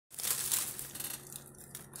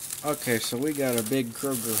Okay, so we got a big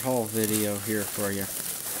Kroger haul video here for you.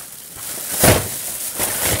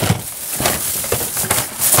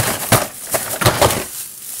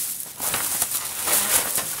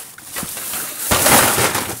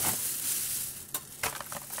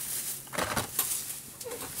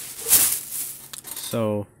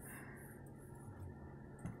 So,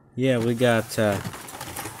 yeah, we got a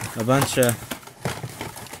bunch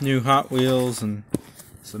of new Hot Wheels and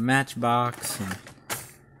some Matchbox and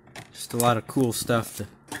just a lot of cool stuff to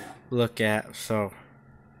look at. So,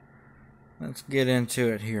 let's get into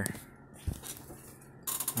it here.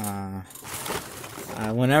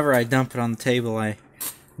 Whenever I dump it on the table, I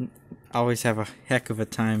always have a heck of a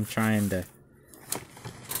time trying to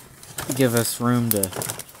give us room to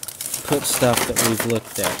put stuff that we've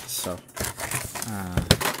looked at. So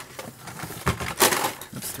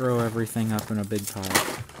let's throw everything up in a big pile.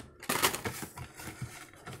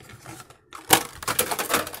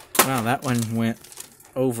 Wow, that one went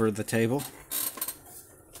over the table.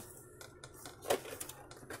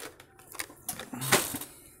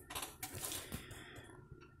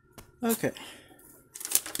 Okay.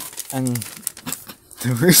 And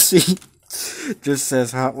the receipt just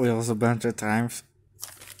says Hot Wheels a bunch of times.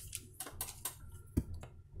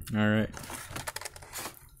 Alright.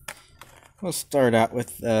 We'll start out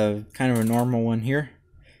with kind of a normal one here.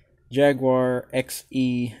 Jaguar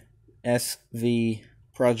XE SV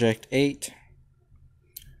Project 8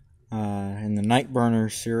 in the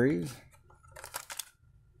Nightburner series.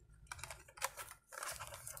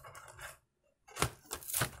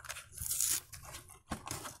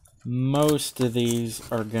 Most of these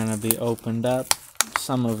are going to be opened up.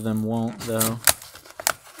 Some of them won't, though.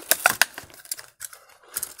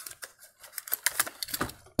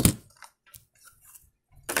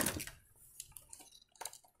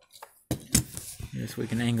 Guess we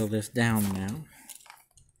can angle this down now.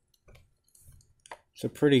 It's a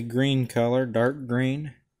pretty green color, dark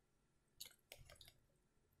green.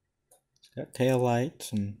 It's got tail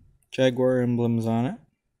lights and Jaguar emblems on it.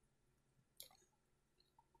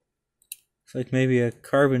 It's like maybe a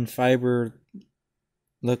carbon fiber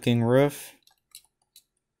looking roof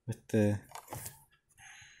with the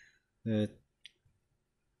or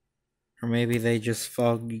maybe they just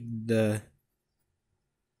fogged the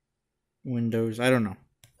windows. I don't know.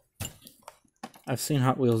 I've seen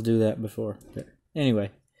Hot Wheels do that before. But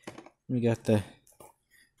anyway, we got the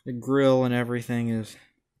grill and everything is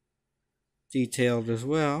detailed as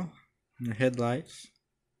well. And the headlights.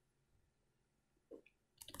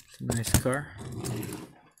 It's a nice car.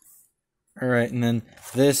 Alright, and then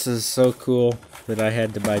this is so cool that I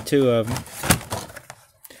had to buy two of them.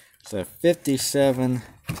 It's a 57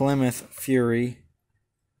 Plymouth Fury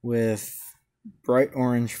with bright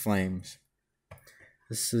orange flames.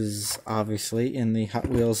 This is obviously in the Hot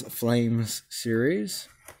Wheels Flames series.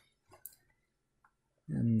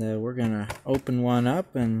 And we're going to open one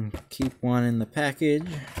up and keep one in the package.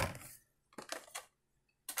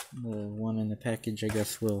 The one in the package, I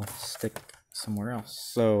guess, will stick somewhere else.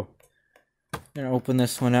 So, I'm going to open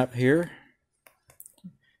this one up here.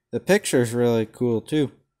 The picture's really cool,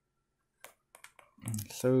 too.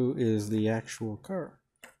 And so is the actual car.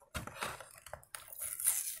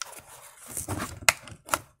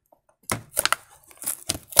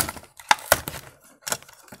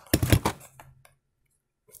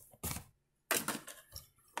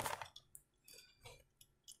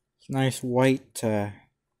 It's nice white, and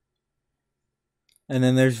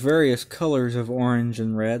then there's various colors of orange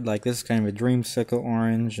and red, like this is kind of a dreamsicle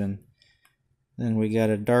orange, and then we got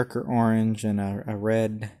a darker orange and a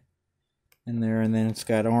red in there, and then it's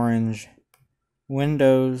got orange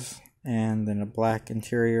windows and then a black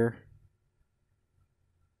interior.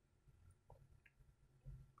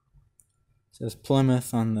 It says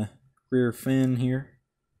Plymouth on the rear fin here,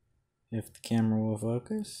 if the camera will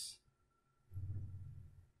focus.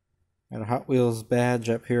 Got a Hot Wheels badge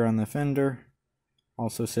up here on the fender.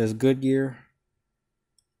 Also says Goodyear.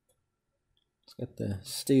 It's got the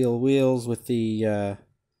steel wheels with the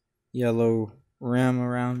yellow rim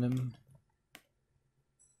around them.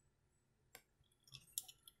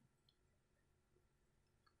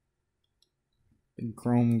 Big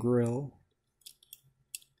chrome grille.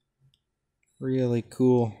 Really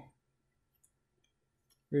cool.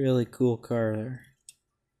 Really cool car there.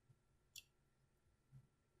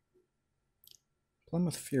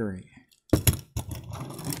 Plymouth Fury.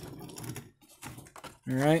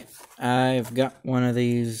 Alright, I've got one of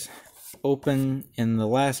these open in the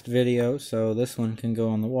last video, so this one can go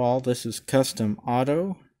on the wall. This is Custom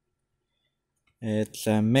Auto. It's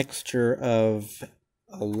a mixture of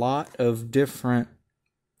a lot of different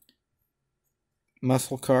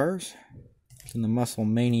muscle cars. It's in the Muscle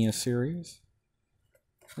Mania series.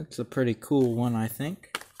 That's a pretty cool one, I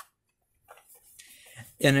think.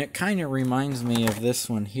 And it kind of reminds me of this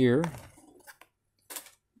one here.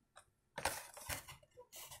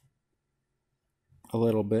 A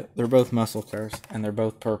little bit. They're both muscle cars, and they're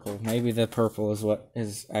both purple. Maybe the purple is what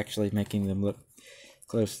is actually making them look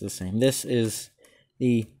close to the same. This is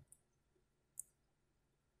the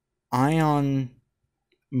Ion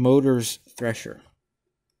Motors Thresher.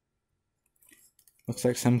 Looks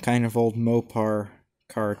like some kind of old Mopar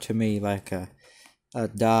car to me, like a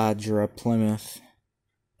Dodge or a Plymouth.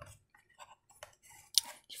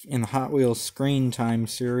 In the Hot Wheels Screen Time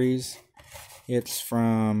series, it's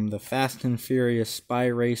from the Fast and Furious Spy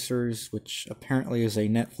Racers, which apparently is a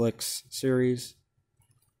Netflix series.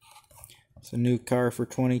 It's a new car for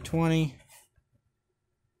 2020.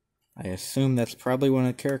 I assume that's probably one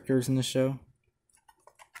of the characters in the show.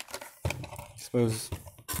 I suppose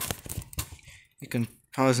you can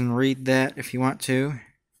pause and read that if you want to.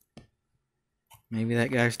 Maybe that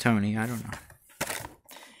guy's Tony, I don't know.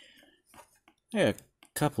 I got a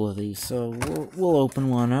couple of these, so we'll open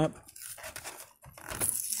one up.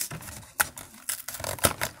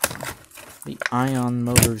 The Ion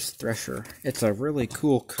Motors Thresher. It's a really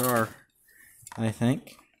cool car, I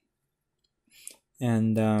think.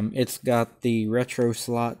 And it's got the retro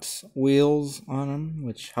slots wheels on them,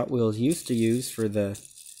 which Hot Wheels used to use for the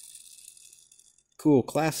Cool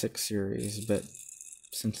Classic series, but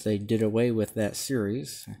since they did away with that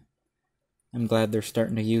series, I'm glad they're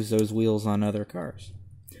starting to use those wheels on other cars.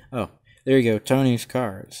 Oh, there you go, Tony's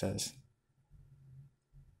car, it says.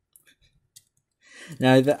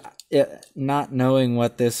 Now, not knowing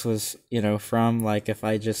what this was, from, like if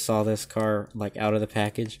I just saw this car like out of the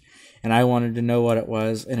package and I wanted to know what it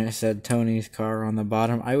was and it said Tony's car on the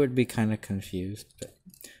bottom, I would be kind of confused. But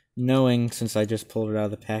knowing, since I just pulled it out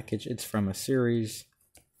of the package, it's from a series,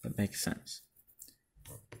 that makes sense.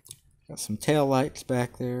 Got some tail lights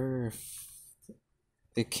back there.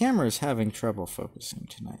 The camera is having trouble focusing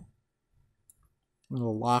tonight.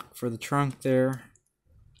 Little lock for the trunk there.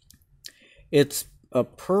 It's a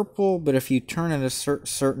purple, but if you turn it a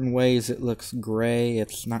certain ways, it looks gray.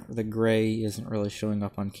 It's not, the gray isn't really showing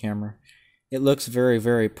up on camera. It looks very,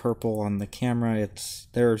 very purple on the camera.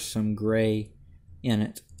 There's some gray in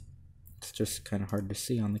it. It's just kind of hard to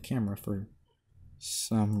see on the camera for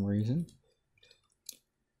some reason.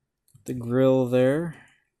 The grill there.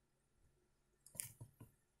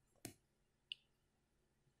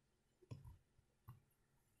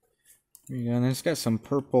 There you go, and it's got some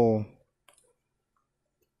purple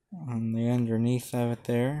on the underneath of it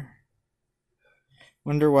there.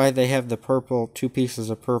 Wonder why they have the purple, 2 pieces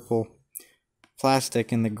of purple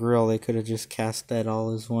plastic in the grill. They could have just cast that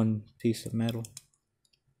all as one piece of metal.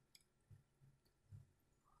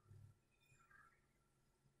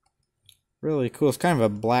 Really cool. It's kind of a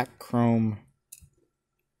black chrome.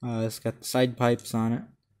 It's got side pipes on it.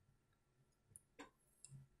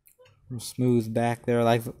 Smooth back there,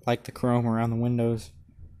 like the chrome around the windows.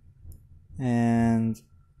 And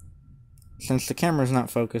since the camera's not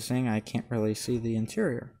focusing, I can't really see the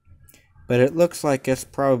interior. But it looks like it's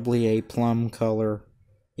probably a plum color.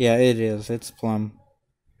 Yeah, it is. It's plum.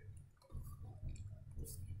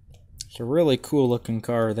 It's a really cool looking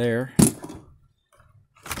car there.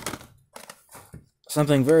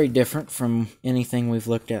 Something very different from anything we've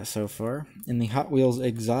looked at so far. In the Hot Wheels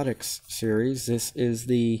Exotics series, this is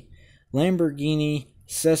the Lamborghini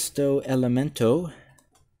Sesto Elemento.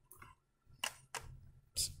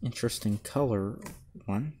 Interesting color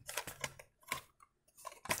one.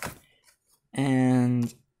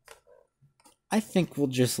 And I think we'll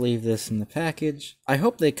just leave this in the package. I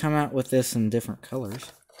hope they come out with this in different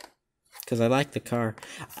colors, because I like the car.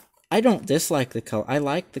 I don't dislike the color. I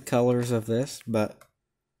like the colors of this, but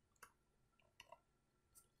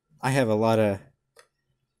I have a lot of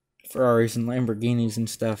Ferraris and Lamborghinis and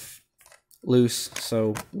stuff loose,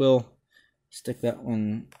 so we'll stick that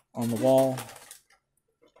one on the wall.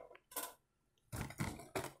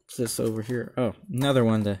 What's this over here? Oh, another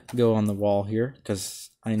one to go on the wall here,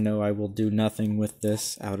 because I know I will do nothing with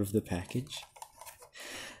this out of the package.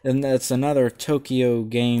 And that's another Tokyo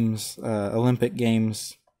Games, Olympic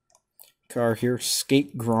Games car here,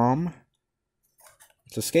 Skate Grom.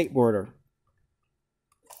 It's a skateboarder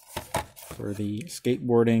for the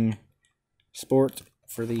skateboarding sport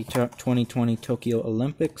for the 2020 Tokyo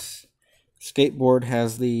Olympics. Skateboard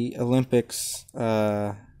has the Olympics,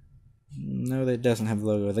 no, that doesn't have the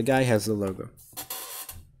logo. The guy has the logo.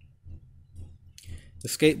 The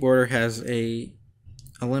skateboarder has a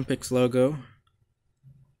Olympics logo.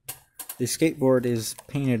 The skateboard is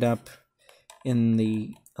painted up in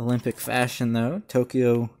the Olympic fashion though.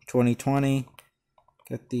 Tokyo 2020.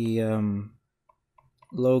 Got the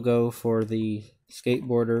logo for the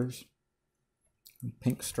skateboarders.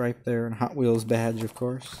 Pink stripe there, and Hot Wheels badge, of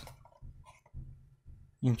course.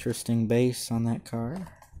 Interesting base on that car.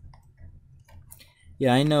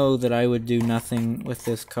 Yeah, I know that I would do nothing with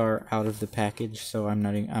this car out of the package, so I'm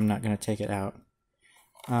not going to take it out.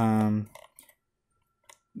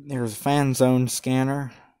 There's a fan zone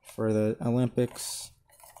scanner for the Olympics.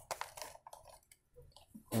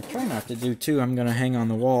 I'll try not to do two. I'm going to hang on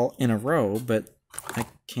the wall in a row, but I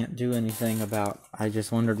can't do anything about. I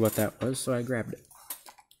just wondered what that was, so I grabbed it.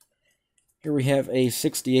 Here we have a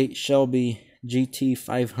 68 Shelby GT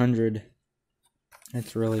 500.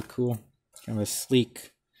 That's really cool. Kind of a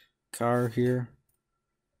sleek car here.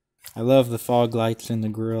 I love the fog lights in the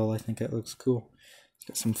grille. I think that looks cool. It's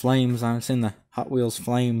got some flames on it. It's in the Hot Wheels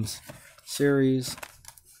Flames series.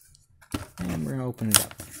 And we're going to open it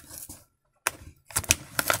up.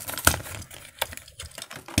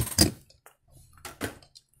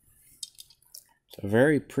 It's a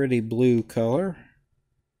very pretty blue color.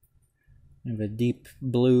 We have a deep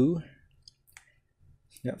blue.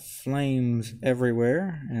 It's got flames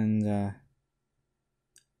everywhere, and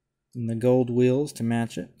the gold wheels to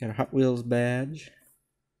match it. Got a Hot Wheels badge.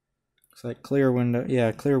 Looks like clear window.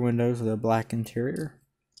 Yeah, clear windows with a black interior.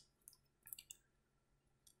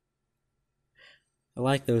 I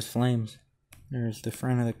like those flames. There's the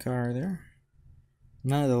front of the car there.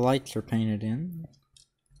 None of the lights are painted in.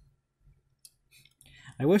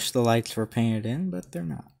 I wish the lights were painted in, but they're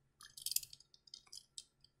not.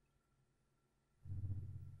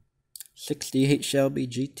 68 Shelby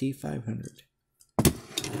GT 500.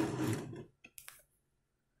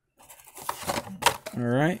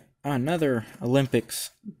 Alright, another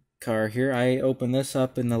Olympics car here. I opened this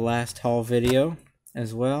up in the last haul video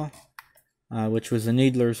as well, which was the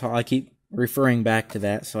Needler's haul. I keep referring back to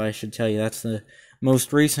that, so I should tell you that's the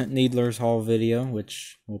most recent Needler's haul video,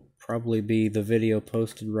 which will probably be the video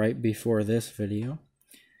posted right before this video.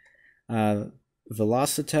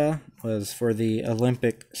 Velocita was for the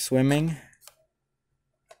Olympic swimming.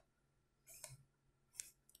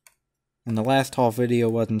 And the last haul video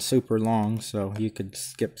wasn't super long, so you could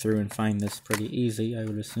skip through and find this pretty easy, I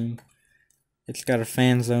would assume. It's got a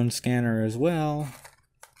fan zone scanner as well.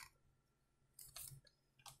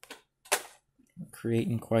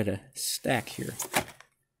 Creating quite a stack here.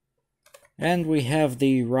 And we have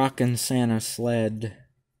the Rockin' Santa sled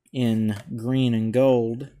in green and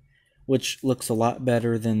gold, which looks a lot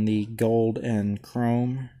better than the gold and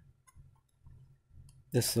chrome.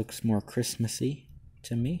 This looks more Christmassy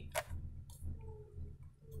to me.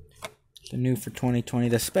 The new for 2020.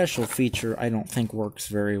 The special feature I don't think works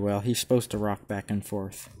very well. He's supposed to rock back and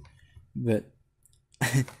forth, but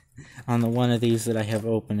on the one of these that I have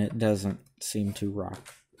open, it doesn't seem to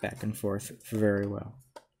rock back and forth very well.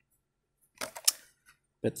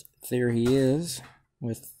 But there he is,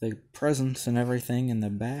 with the presents and everything in the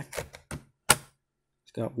back.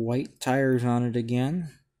 It's got white tires on it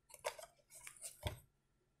again.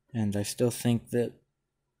 And I still think that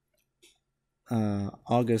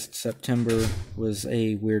August, September was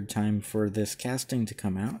a weird time for this casting to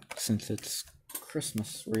come out, since it's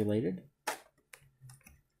Christmas related.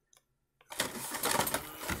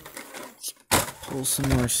 Let's pull some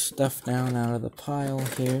more stuff down out of the pile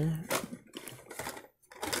here.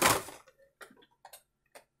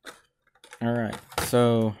 Alright,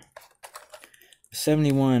 so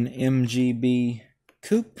 71 MGB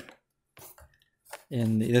coupe,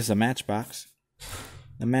 and this is a Matchbox.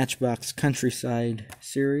 The Matchbox Countryside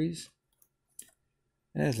series.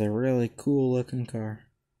 That is a really cool looking car.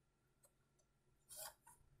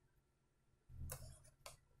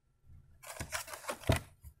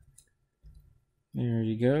 There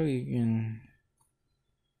you go. You can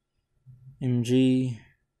MG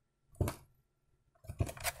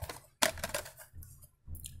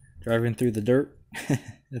driving through the dirt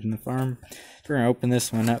in the farm. We're gonna open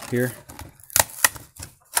this one up here.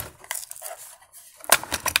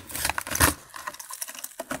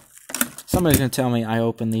 Somebody's going to tell me I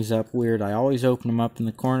open these up weird. I always open them up in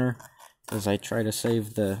the corner because I try to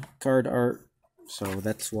save the card art. So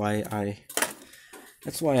that's why I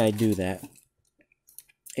do that.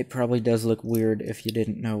 It probably does look weird if you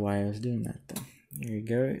didn't know why I was doing that though. There you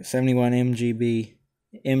go. 71 MGB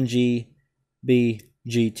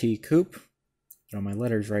GT Coupe. Got all my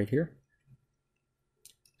letters right here.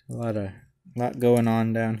 A lot going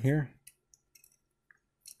on down here.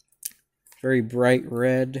 Very bright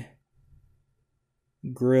red.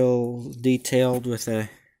 Grill detailed with a,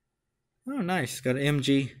 oh nice, got an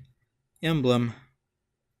MG emblem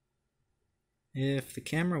If the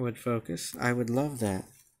camera would focus, I would love that.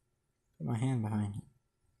 Put my hand behind it.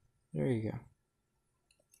 There you go.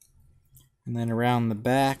 And then around the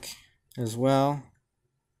back as well.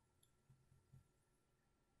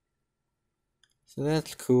 So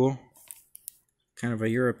that's cool. Kind of a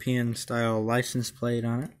European style license plate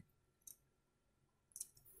on it.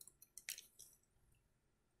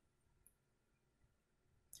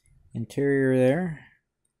 Interior there.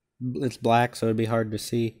 It's black, so it'd be hard to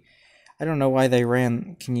see. I don't know why they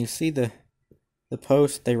ran. Can you see the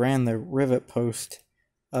post? They ran the rivet post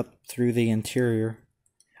up through the interior.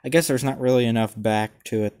 I guess there's not really enough back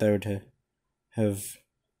to it though to have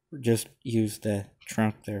just used the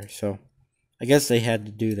trunk there. So I guess they had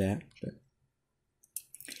to do that. But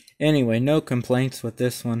anyway, no complaints with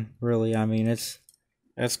this one really. I mean,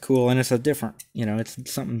 that's cool, and it's a different.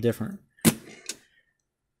 It's something different.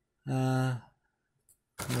 All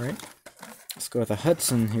right. Let's go with a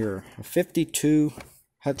Hudson here. A 52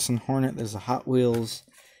 Hudson Hornet. There's a Hot Wheels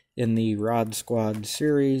in the Rod Squad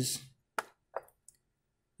series.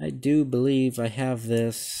 I do believe I have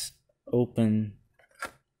this open,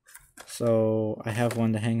 so I have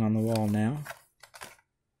one to hang on the wall now.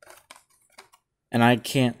 And I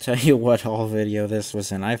can't tell you what all video this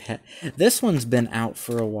was in. This one's been out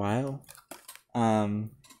for a while.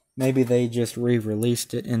 Maybe they just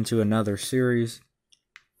re-released it into another series.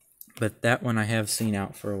 But that one I have seen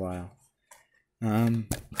out for a while.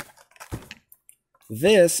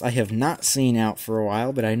 This I have not seen out for a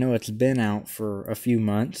while, but I know it's been out for a few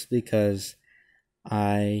months because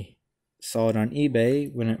I saw it on eBay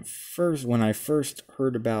when I first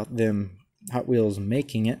heard about them Hot Wheels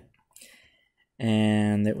making it,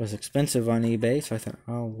 and it was expensive on eBay, so I thought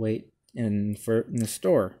I'll wait in the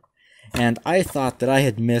store. And I thought that I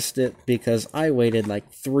had missed it because I waited like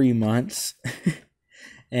 3 months.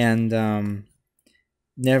 And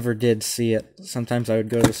never did see it. Sometimes I would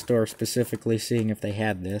go to the store specifically seeing if they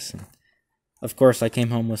had this. And of course, I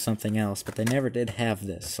came home with something else, but they never did have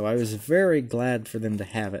this. So I was very glad for them to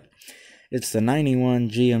have it. It's the 91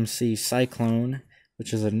 GMC Cyclone,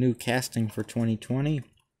 which is a new casting for 2020.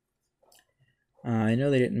 I know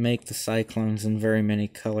they didn't make the Cyclones in very many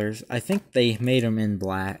colors. I think they made them in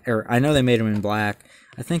black. Or I know they made them in black.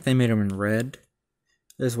 I think they made them in red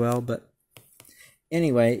as well, but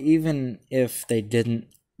anyway, even if they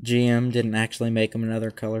GM didn't actually make them in other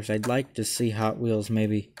colors, I'd like to see Hot Wheels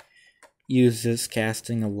maybe use this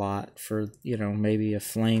casting a lot for, maybe a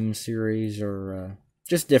flame series or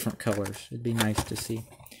just different colors. It'd be nice to see.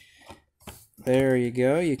 There you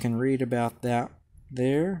go. You can read about that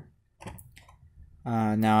there.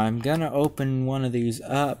 Now I'm going to open one of these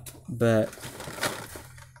up, but...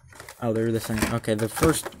 Oh, they're the same. Okay, the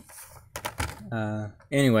first...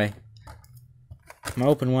 Anyway... I'm going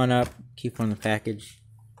to open one up, keep one in the package.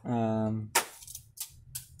 Yep,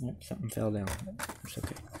 something fell down. It's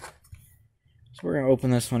okay. So we're going to open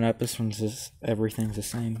this one up. This one's just, everything's the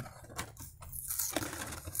same.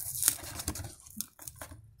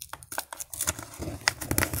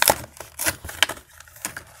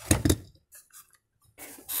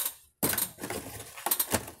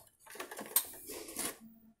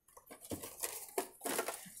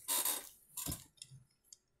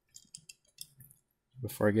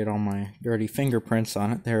 Before I get all my dirty fingerprints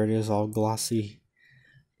on it, there it is, all glossy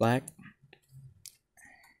black.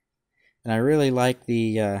 And I really like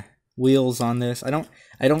the wheels on this. I don't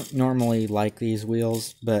normally like these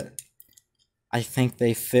wheels, but I think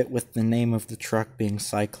they fit with the name of the truck being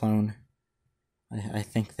Cyclone. I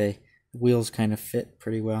think the wheels kind of fit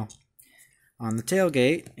pretty well. On the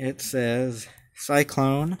tailgate, it says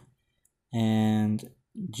Cyclone and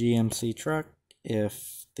GMC truck.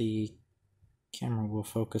 If the camera will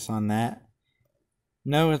focus on that.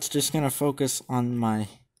 No, it's just going to focus on my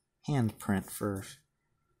handprint for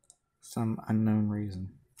some unknown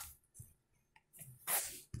reason.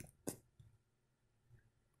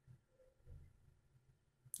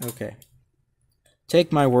 Okay.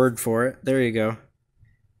 Take my word for it. There you go.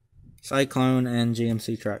 Cyclone and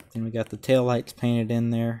GMC truck. And we got the taillights painted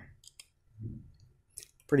in there.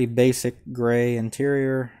 Pretty basic gray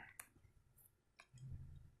interior.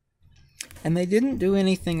 And they didn't do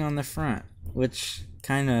anything on the front, which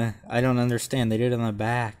kind of, I don't understand. They did it on the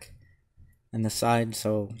back and the side,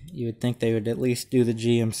 so you would think they would at least do the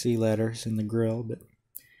GMC letters in the grill, but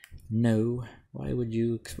no. Why would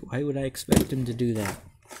I expect them to do that?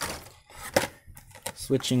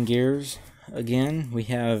 Switching gears again, we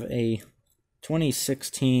have a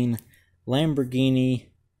 2016 Lamborghini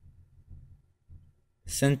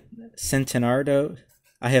Centenario.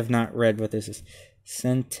 I have not read what this is.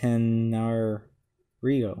 Centenario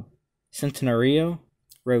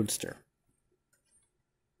Roadster.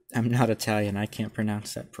 I'm not Italian. I can't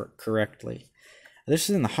pronounce that correctly. This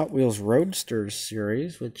is in the Hot Wheels Roadsters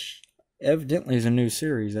series, which evidently is a new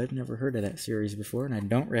series. I've never heard of that series before, and I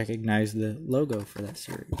don't recognize the logo for that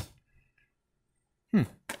series.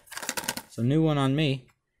 It's a new one on me.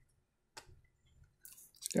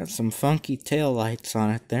 It's got some funky tail lights on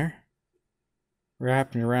it there,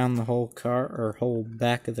 wrapping around the whole car, or whole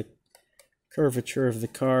back of the curvature of the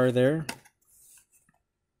car there.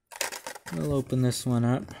 We'll open this one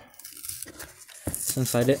up.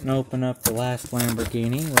 Since I didn't open up the last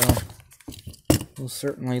Lamborghini, well, we'll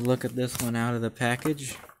certainly look at this one out of the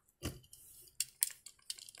package.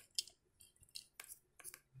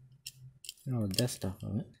 Oh, the dust off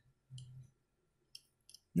of it.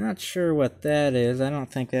 Not sure what that is. I don't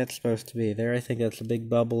think that's supposed to be there. I think that's a big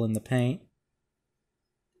bubble in the paint.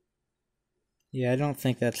 Yeah, I don't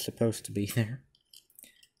think that's supposed to be there.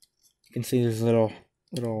 You can see there's a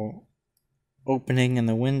little opening in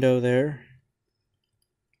the window there.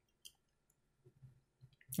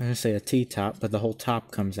 I was going to say a T-top, but the whole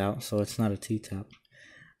top comes out, so it's not a T-top.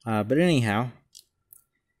 But anyhow,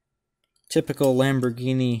 typical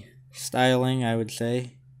Lamborghini styling, I would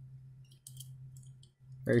say.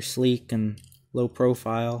 Very sleek and low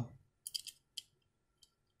profile.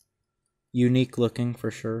 Unique looking for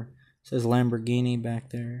sure. It says Lamborghini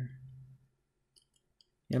back there.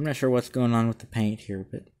 Yeah, I'm not sure what's going on with the paint here,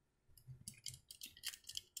 but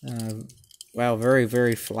wow, very,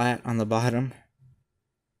 very flat on the bottom.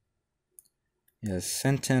 Yeah,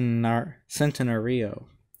 Centenario,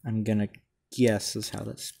 I'm gonna guess is how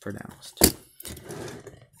that's pronounced.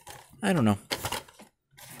 I don't know.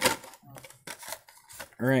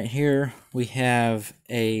 Right here we have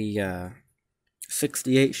a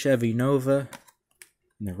 68 Chevy Nova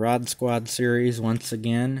in the Rod Squad series once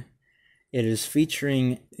again. It is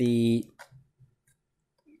featuring the,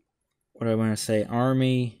 what do I want to say,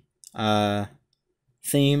 Army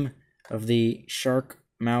theme of the shark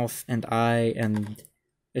mouth and eye, and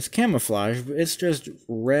it's camouflage, but it's just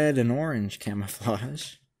red and orange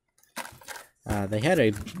camouflage. They had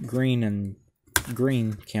a green and dark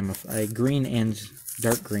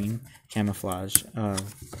green camouflage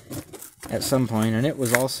at some point, and it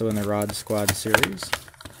was also in the Rod Squad series.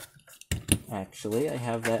 Actually, I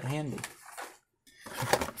have that handy.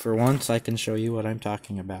 For once, I can show you what I'm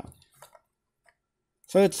talking about.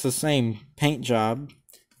 So it's the same paint job.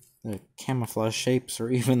 The camouflage shapes are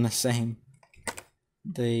even the same.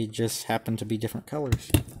 They just happen to be different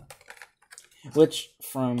colors. Which,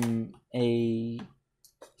 from a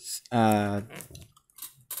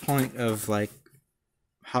point of like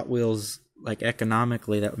Hot Wheels, like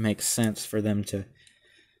economically, that makes sense for them to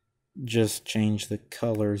just change the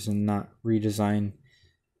colors and not redesign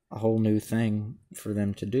a whole new thing for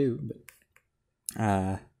them to do. But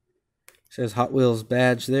says Hot Wheels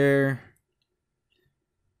badge there.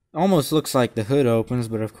 Almost looks like the hood opens,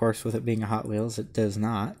 but of course with it being a Hot Wheels it does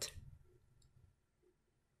not.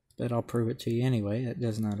 But I'll prove it to you anyway. It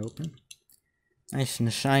does not open. Nice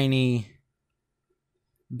and shiny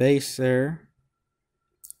base there.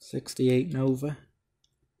 68 Nova.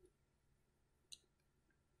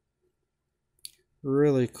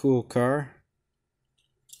 Really cool car.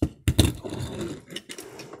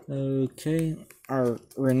 Okay, our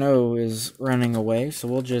Renault is running away, so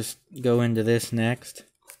we'll just go into this next.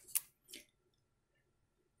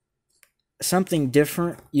 Something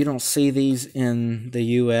different. You don't see these in the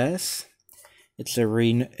U.S. It's a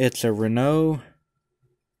Renault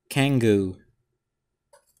Kangoo.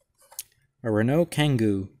 A Renault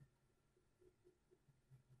Kangoo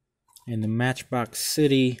in the Matchbox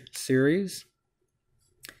City series.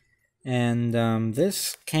 And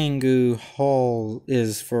this Kangoo haul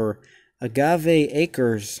is for Agave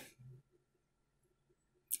Acres.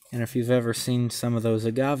 And if you've ever seen some of those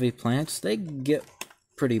agave plants, they get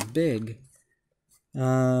pretty big.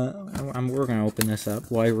 We're going to open this up.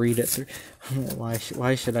 Why read it through?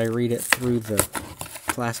 Why should I read it through the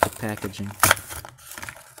plastic packaging?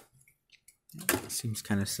 It seems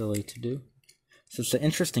kind of silly to do. So it's an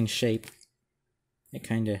interesting shape. It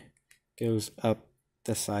kind of goes up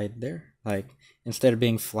the side there. Like, instead of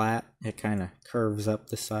being flat, it kind of curves up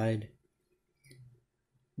the side.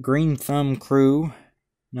 Green Thumb Crew,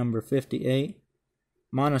 number 58.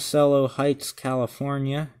 Monticello Heights,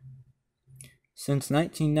 California. Since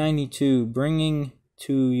 1992, bringing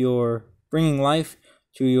life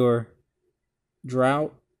to your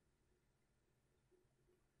drought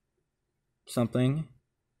something.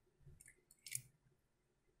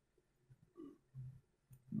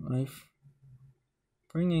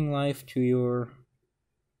 Bringing life to your...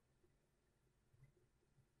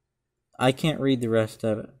 I can't read the rest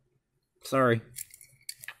of it. Sorry.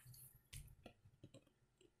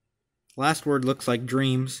 Last word looks like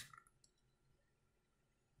dreams.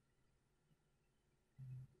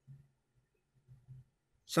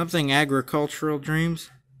 Something agricultural dreams.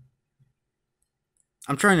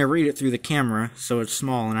 I'm trying to read it through the camera, so it's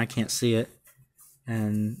small and I can't see it.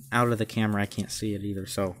 And out of the camera, I can't see it either.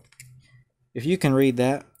 So, if you can read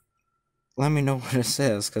that, let me know what it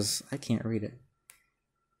says, because I can't read it.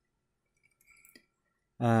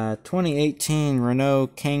 2018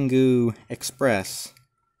 Renault Kangoo Express.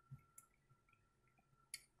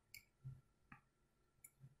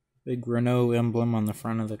 Big Renault emblem on the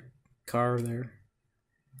front of the car there.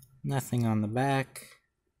 Nothing on the back.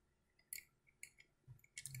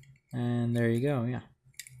 And there you go, yeah.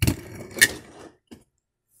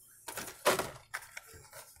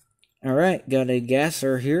 Alright, got a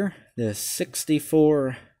gasser here. The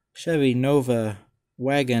 64 Chevy Nova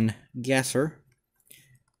wagon gasser.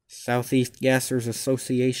 Southeast Gassers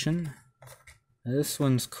Association. This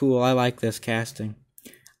one's cool. I like this casting.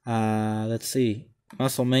 Let's see.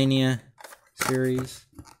 Muscle Mania series.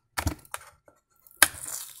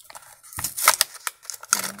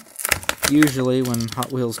 Usually when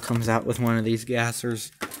Hot Wheels comes out with one of these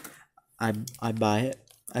gassers, I buy it.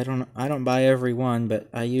 I don't buy every one, but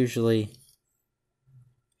I usually,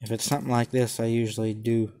 if it's something like this, I usually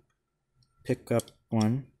do pick up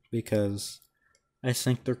one because I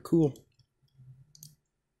think they're cool.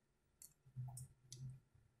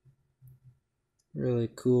 Really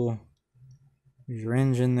cool. There's your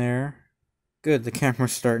engine there. Good, the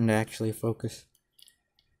camera's starting to actually focus.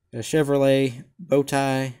 A Chevrolet, bow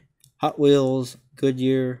tie, Hot Wheels,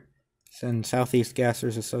 Goodyear, and Southeast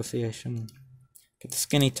Gassers Association. Got the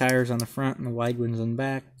skinny tires on the front and the wide ones on the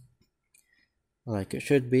back. Like it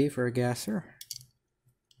should be for a gasser.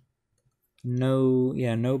 No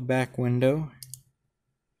back window.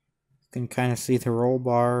 You can kind of see the roll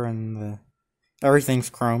bar and everything's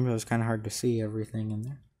chrome, so it's kind of hard to see everything in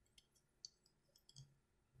there.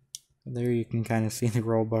 There you can kind of see the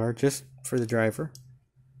roll bar just for the driver.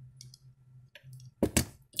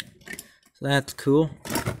 So that's cool.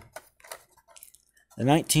 The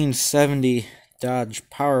 1970 Dodge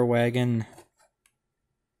Power Wagon,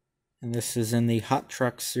 and this is in the Hot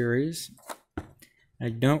Truck series. I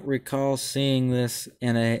don't recall seeing this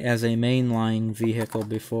as a mainline vehicle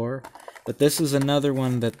before, but this is another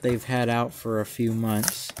one that they've had out for a few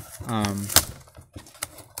months.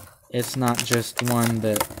 It's not just one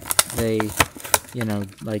that they,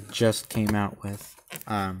 like just came out with.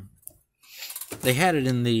 They had it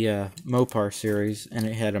in the Mopar series, and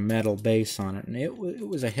it had a metal base on it, and it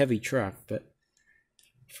was a heavy truck, but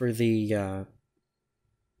for the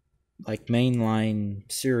like mainline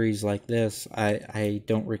series like this, I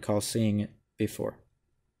don't recall seeing it before.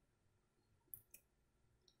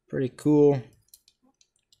 Pretty cool. It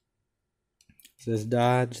says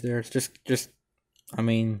Dodge there. It's just I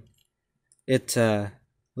mean, it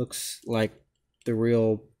looks like the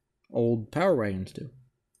real old Power Wagons do.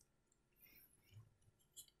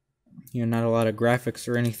 Not a lot of graphics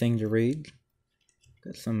or anything to read.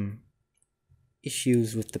 Got some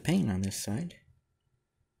issues with the paint on this side.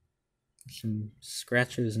 Some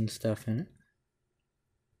scratches and stuff in it.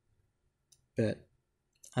 But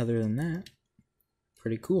other than that,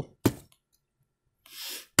 pretty cool.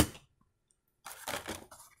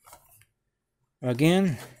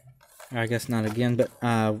 Again, I guess not again, but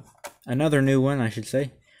another new one, I should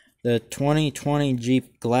say. The 2020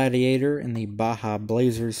 Jeep Gladiator in the Baja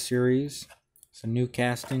Blazers series. It's a new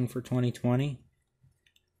casting for 2020.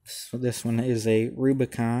 So this one is a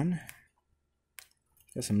Rubicon.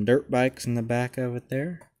 Got some dirt bikes in the back of it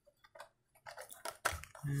there.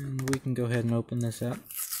 And we can go ahead and open this up.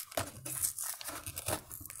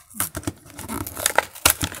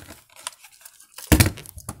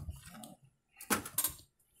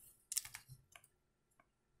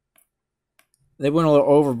 They went a little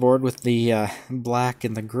overboard with the black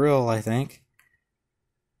in the grill, I think.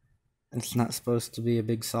 It's not supposed to be a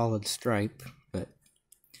big solid stripe, but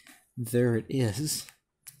there it is.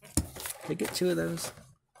 Did I get two of those?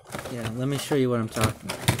 Yeah, let me show you what I'm talking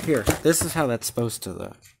about. Here, this is how that's supposed to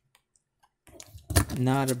look.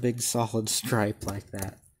 Not a big solid stripe like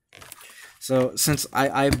that. So, since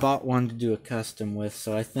I bought one to do a custom with,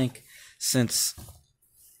 so I think since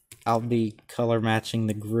I'll be color matching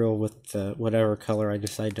the grill with whatever color I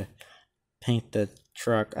decide to paint the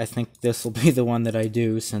truck, I think this will be the one that I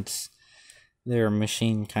do, since their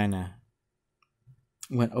machine kind of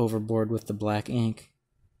went overboard with the black ink.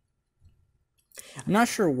 I'm not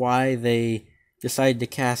sure why they decided to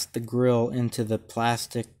cast the grill into the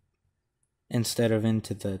plastic instead of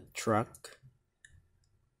into the truck.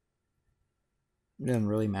 It doesn't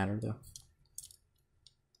really matter though.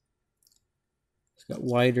 It's got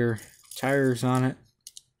wider tires on it.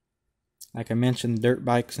 Like I mentioned, dirt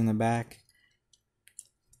bikes in the back.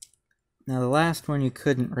 Now the last one you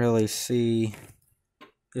couldn't really see.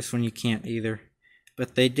 This one you can't either.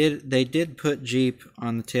 But they did put Jeep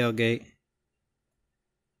on the tailgate.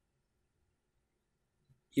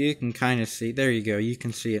 You can kind of see. There you go. You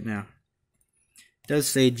can see it now. It does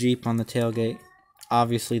say Jeep on the tailgate.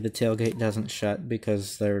 Obviously the tailgate doesn't shut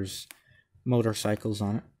because there's motorcycles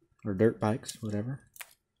on it. Or dirt bikes, whatever.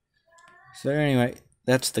 So anyway,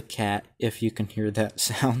 that's the cat, if you can hear that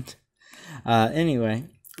sound. Anyway,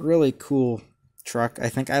 really cool truck. I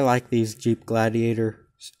think I like these Jeep Gladiator.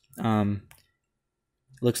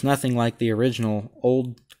 Looks nothing like the original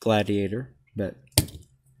old Gladiator, but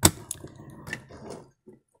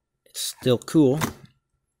it's still cool.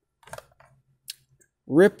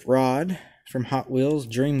 Rip Rod from Hot Wheels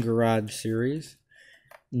Dream Garage series.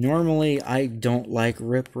 Normally, I don't like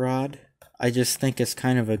Rip Rod. I just think it's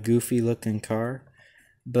kind of a goofy looking car,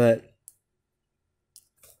 but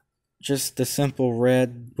just the simple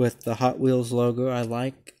red with the Hot Wheels logo, I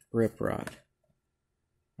like Rip Rod.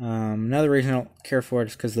 Another reason I don't care for it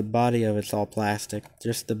is because the body of it's all plastic.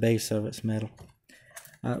 Just the base of it's metal.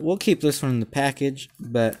 We'll keep this one in the package,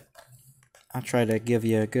 but I'll try to give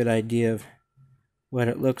you a good idea of what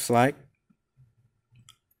it looks like.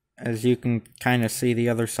 As you can kind of see, the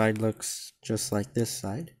other side looks just like this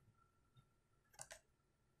side.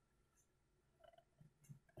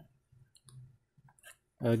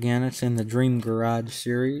 Again, it's in the Dream Garage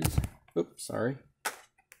series. Oops, sorry.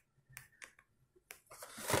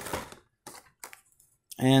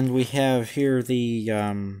 And we have here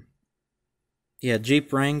the,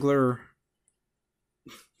 Jeep Wrangler.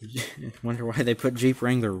 Wonder why they put Jeep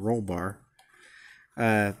Wrangler roll bar.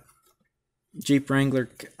 Jeep Wrangler,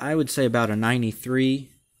 I would say about a 93.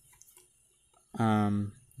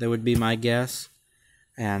 That would be my guess.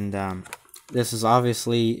 And this is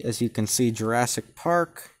obviously, as you can see, Jurassic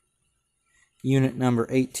Park. Unit number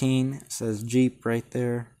 18. It says Jeep right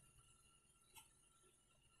there.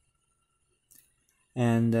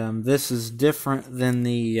 And this is different than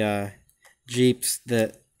the Jeeps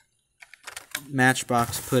that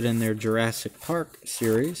Matchbox put in their Jurassic Park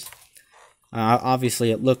series.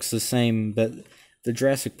 Obviously it looks the same, but the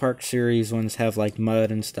Jurassic Park series ones have like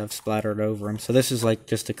mud and stuff splattered over them. So this is like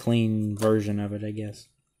just a clean version of it, I guess.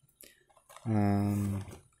 Yeah,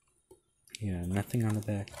 nothing on the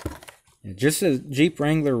back. Yeah, just a Jeep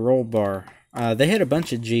Wrangler roll bar. They had a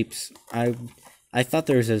bunch of Jeeps. I thought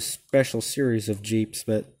there was a special series of Jeeps,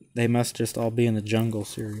 but they must just all be in the Jungle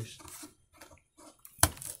series.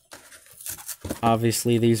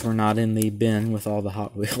 Obviously, these were not in the bin with all the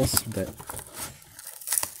Hot Wheels,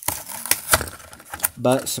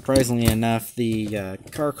 but surprisingly enough, the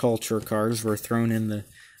car culture cars were thrown in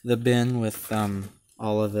the bin with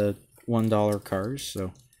all of the $1 cars,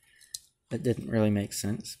 so it didn't really make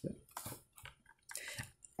sense. But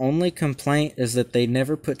only complaint is that they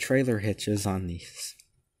never put trailer hitches on these.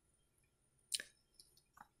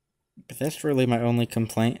 But that's really my only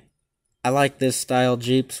complaint. I like this style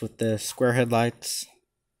Jeeps with the square headlights.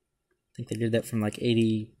 I think they did that from like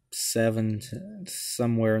 87 to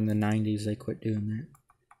somewhere in the 90s they quit doing that.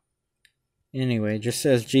 Anyway, it just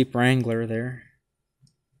says Jeep Wrangler there.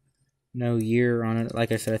 No year on it.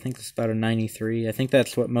 Like I said, I think it's about a 93. I think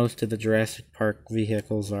that's what most of the Jurassic Park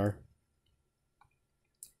vehicles are.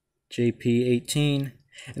 JP18.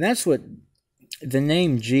 And that's what the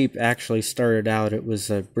name Jeep actually started out. It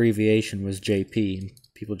was abbreviation was JP. And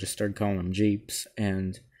people just started calling them Jeeps.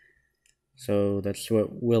 And so that's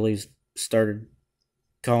what Willys started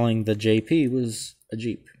calling the JP, was a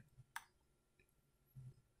Jeep.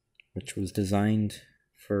 Which was designed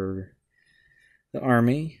for the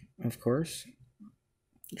Army, of course.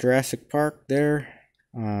 Jurassic Park there.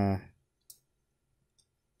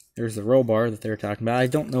 There's the roll bar that they were talking about. I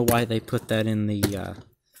don't know why they put that in the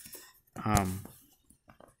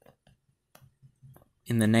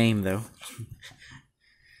name though.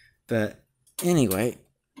 But anyway,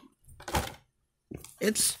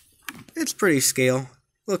 it's pretty scale.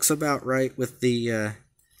 Looks about right with the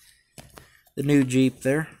new Jeep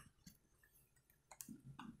there.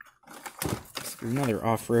 Another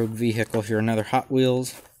off-road vehicle here, another Hot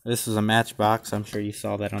Wheels. This is a Matchbox. I'm sure you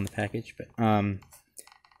saw that on the package, but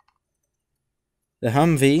the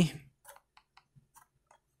Humvee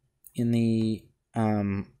in the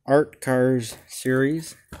Art Cars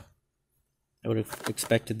series. I would have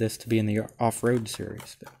expected this to be in the off-road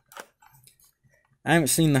series, but I haven't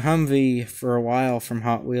seen the Humvee for a while from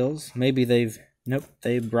Hot Wheels. Maybe they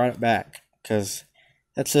brought it back, because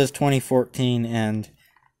that says 2014, and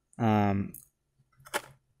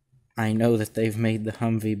I know that they've made the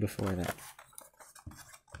Humvee before that.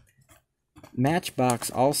 Matchbox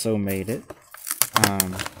also made it.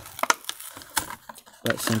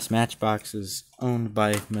 But since Matchbox is owned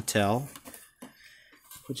by Mattel,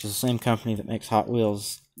 which is the same company that makes Hot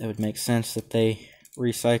Wheels, it would make sense that they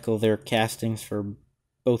recycle their castings for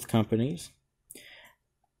both companies.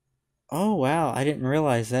 Oh wow, I didn't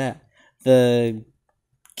realize that. The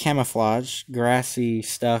camouflage, grassy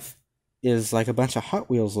stuff is like a bunch of Hot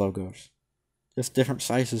Wheels logos. Just different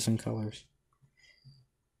sizes and colors.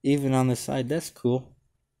 Even on the side, that's cool.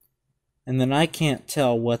 And then I can't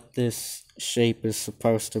tell what this shape is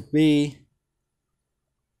supposed to be.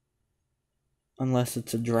 Unless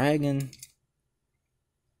it's a dragon.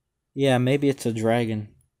 Yeah, maybe it's a dragon.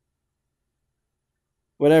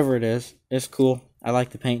 Whatever it is, it's cool. I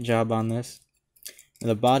like the paint job on this.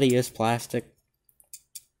 The body is plastic.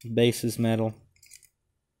 The base is metal.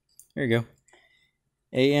 There you go.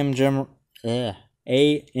 AM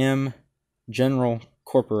General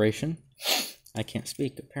Corporation. I can't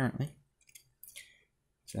speak, apparently.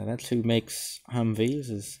 So that's who makes Humvees,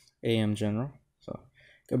 is AM General. So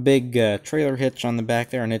a big trailer hitch on the back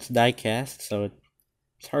there, and it's die cast, so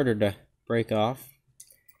it's harder to break off.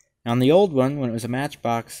 On the old one, when it was a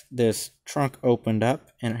Matchbox, this trunk opened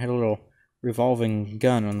up, and it had a little revolving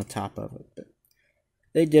gun on the top of it. But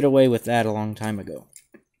they did away with that a long time ago.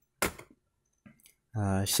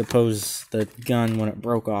 I suppose the gun, when it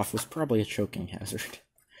broke off, was probably a choking hazard.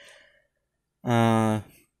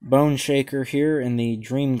 Bone Shaker here in the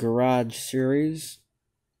Dream Garage series.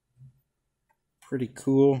 Pretty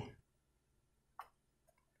cool.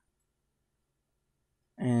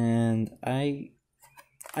 And I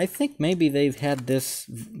think maybe they've had this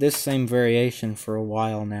same variation for a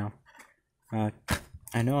while now.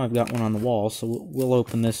 I know I've got one on the wall, so we'll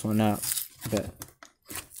open this one up. But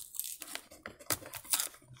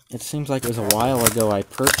it seems like it was a while ago I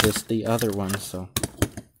purchased the other one, so.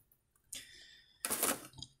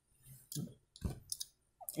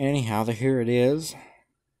 Anyhow, here it is.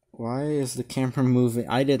 Why is the camera moving?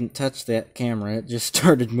 I didn't touch that camera, it just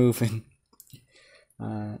started moving.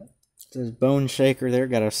 It says Bone Shaker there,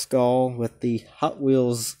 got a skull with the Hot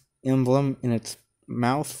Wheels emblem in its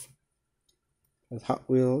mouth. With Hot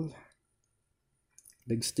Wheels.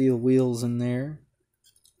 Big steel wheels in there.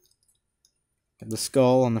 Got the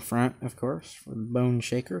skull on the front, of course, for the Bone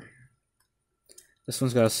Shaker. This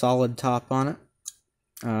one's got a solid top on it.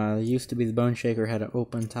 It used to be the Bone Shaker had an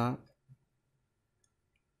open top.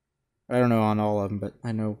 I don't know on all of them, but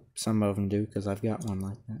I know some of them do because I've got one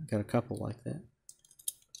like that. Got a couple like that.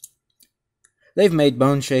 They've made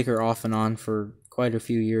Bone Shaker off and on for quite a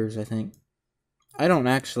few years, I think. I don't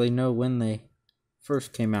actually know when they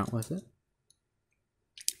first came out with it.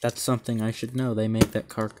 That's something I should know. They make that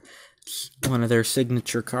car one of their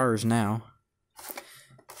signature cars now.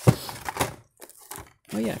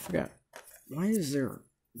 Oh yeah, I forgot. Why is there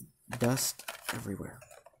dust everywhere?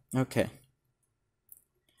 Okay.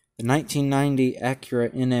 The 1990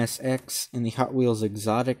 Acura NSX in the Hot Wheels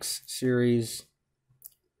Exotics series.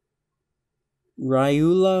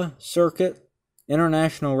 Raiula Circuit.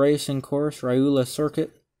 International Racing Course. Raiula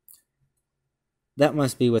Circuit. That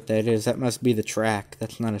must be what that is. That must be the track.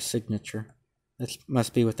 That's not a signature. That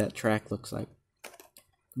must be what that track looks like.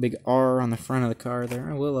 Big R on the front of the car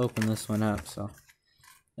there. I will open this one up, so.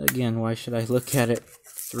 Again, why should I look at it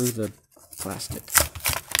through the plastic?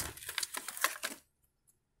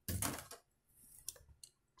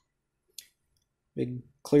 Big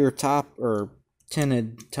clear top, or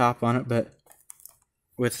tinted top on it, but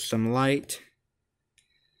with some light.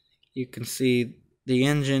 You can see the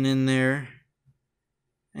engine in there,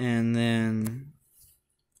 and then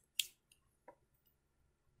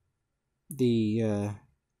the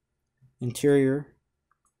interior.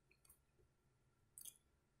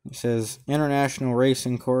 It says International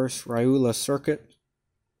Racing Course, Raiula Circuit.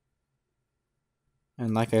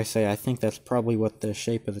 And like I say, I think that's probably what the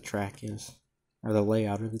shape of the track is, or the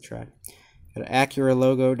layout of the track. Got an Acura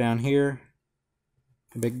logo down here.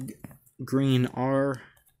 A big green R,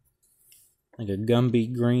 like a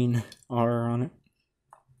Gumby green R on it.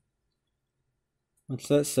 What's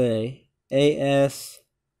that say? ASADA?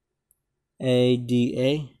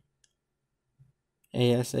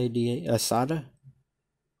 ASADA? Asada?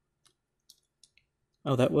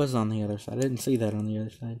 Oh, that was on the other side. I didn't see that on the other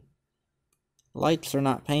side. Lights are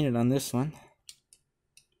not painted on this one.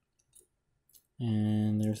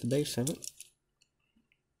 And there's the base of it.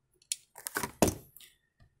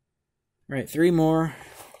 Alright, 3 more.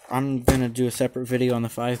 I'm going to do a separate video on the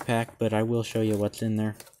 5-pack, but I will show you what's in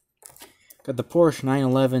there. Got the Porsche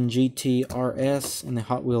 911 GT RS in the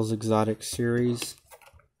Hot Wheels Exotic series.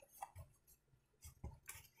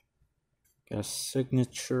 Got a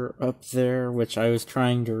signature up there, which I was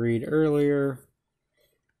trying to read earlier.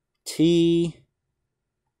 T,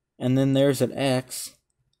 and then there's an X.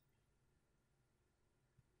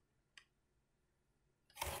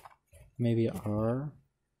 Maybe a R.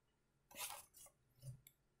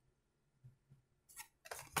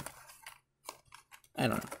 I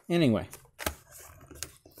don't know. Anyway,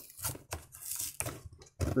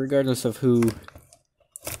 regardless of whose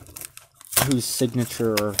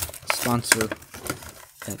signature or sponsor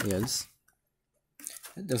that is,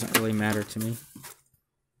 it doesn't really matter to me.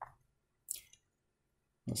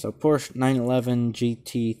 So Porsche 911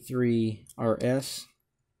 GT3 RS,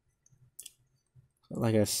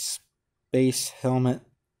 like a space helmet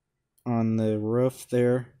on the roof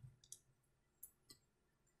there.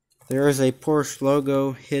 There is a Porsche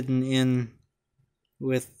logo hidden in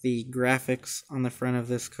with the graphics on the front of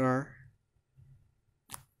this car.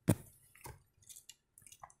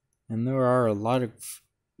 And there are a lot of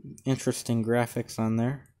interesting graphics on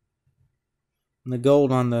there. And the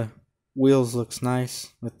gold on the wheels looks nice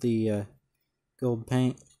with the gold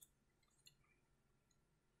paint.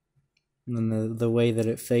 And then the way that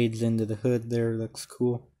it fades into the hood there looks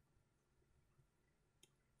cool.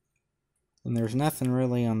 And there's nothing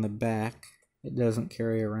really on the back. It doesn't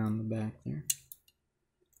carry around the back there.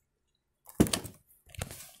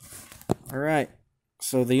 Alright,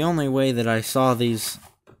 so the only way that I saw these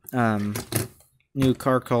new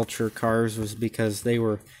car culture cars was because they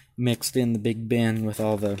were mixed in the big bin with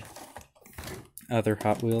all the other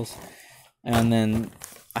Hot Wheels. And then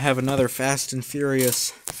I have another Fast and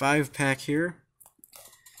Furious 5-pack here.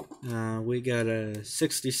 We got a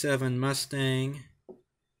 67 Mustang,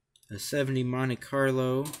 a 70 Monte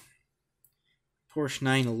Carlo, Porsche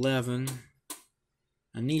 911,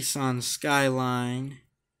 a Nissan Skyline,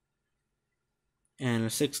 and a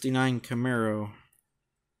 69 Camaro.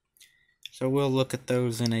 So we'll look at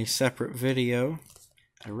those in a separate video.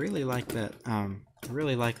 I really like that.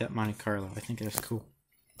 Monte Carlo. I think that's cool.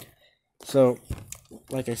 So,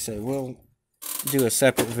 like I said, we'll do a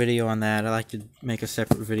separate video on that. I like to make a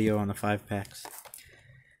separate video on the 5-packs.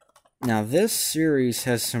 Now, this series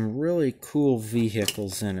has some really cool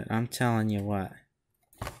vehicles in it. I'm telling you what.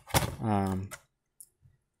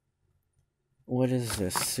 What is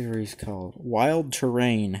this series called? Wild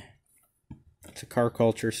Terrain. It's a car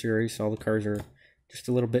culture series. All the cars are just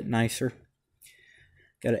a little bit nicer.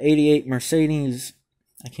 Got an 88 Mercedes.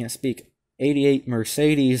 I can't speak. 88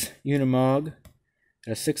 Mercedes Unimog.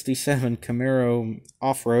 Got a 67 Camaro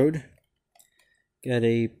Off-Road. Got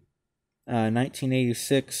a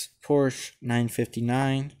 1986 Porsche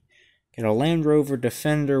 959. Got a Land Rover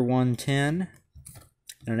Defender 110.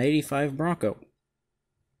 And an 85 Bronco.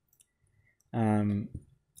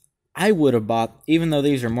 I would have bought, even though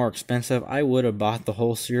these are more expensive, I would have bought the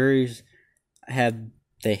whole series had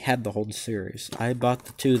they had the whole series. I bought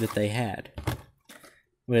the two that they had,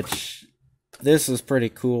 which this is pretty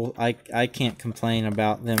cool. I can't complain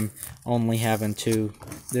about them only having two.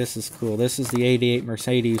 This is cool. This is the 88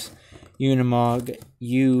 Mercedes Unimog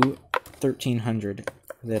U1300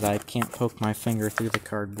 that I can't poke my finger through the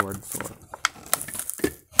cardboard for.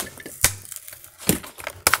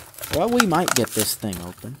 Well, we might get this thing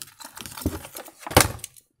open.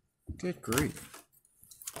 Good grief.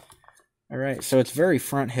 Alright, so it's very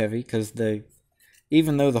front heavy because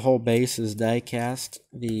even though the whole base is die cast,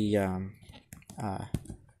 the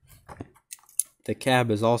cab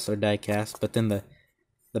is also die cast, but then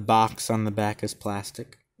the box on the back is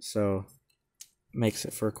plastic, so makes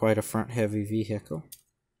it for quite a front heavy vehicle.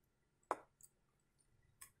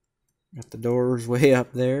 Got the doors way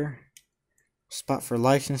up there. Spot for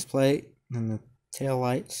license plate and the tail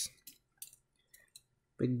lights.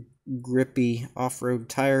 Big grippy off-road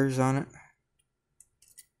tires on it.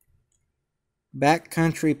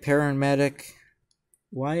 Backcountry paramedic.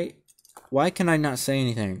 Why can I not say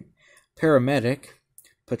anything? Paramedic,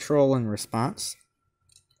 patrol and response.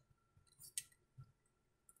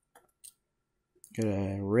 Got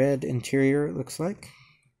a red interior, it looks like.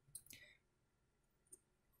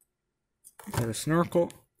 Got a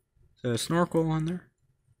snorkel. Is there a snorkel on there?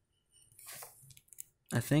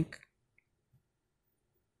 I think.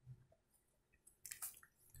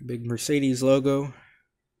 Big Mercedes logo.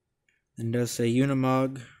 And does say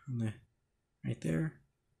Unimog on right there.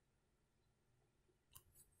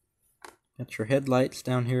 Got your headlights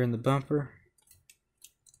down here in the bumper.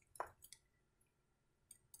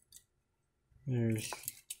 There's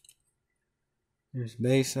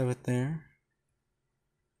base of it there.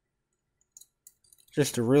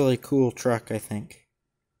 Just a really cool truck, I think.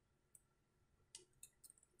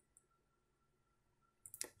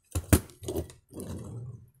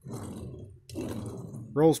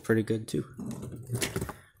 rolls pretty good too.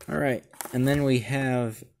 Alright, and then we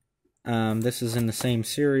have, this is in the same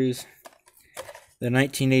series, the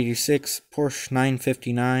 1986 Porsche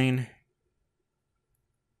 959.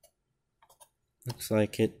 Looks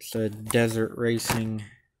like it's a desert racing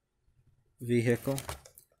vehicle,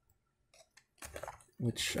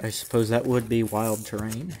 which I suppose that would be wild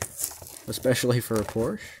terrain, especially for a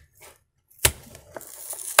Porsche.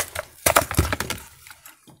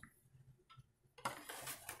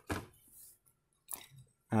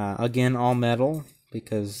 Again, all metal,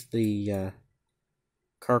 because the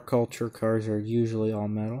car culture cars are usually all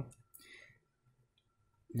metal.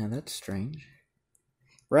 Now that's strange.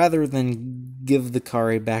 Rather than give the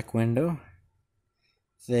car a back window,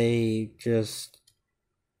 they just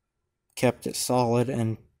kept it solid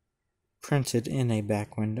and printed in a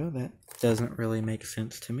back window. That doesn't really make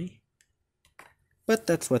sense to me. But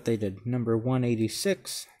that's what they did. Number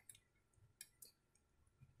 186.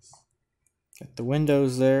 Got the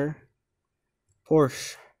windows there.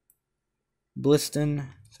 Porsche. Bliston.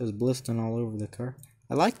 It says Bliston all over the car.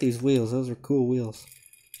 I like these wheels. Those are cool wheels.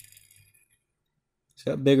 It's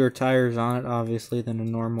got bigger tires on it, obviously, than a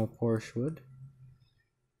normal Porsche would.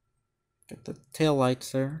 Got the tail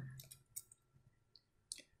lights there.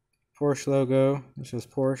 Porsche logo. This says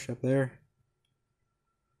Porsche up there.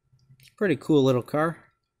 It's a pretty cool little car.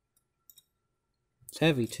 It's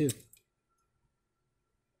heavy too.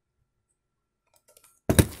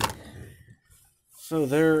 So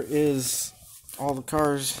there is all the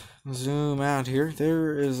cars. Zoom out here.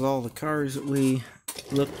 There is all the cars that we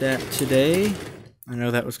looked at today. I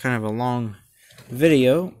know that was kind of a long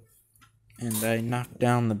video, and I knocked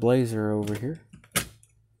down the Blazer over here.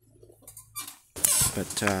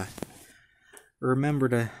 But remember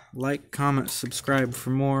to like, comment, subscribe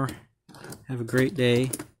for more. Have a great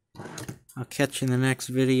day. I'll catch you in the next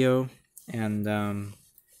video, and I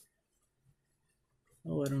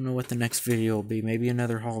don't know what the next video will be. Maybe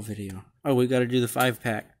another haul video. Oh, we got to do the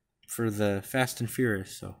 5-pack for the Fast and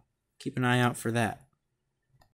Furious, so keep an eye out for that.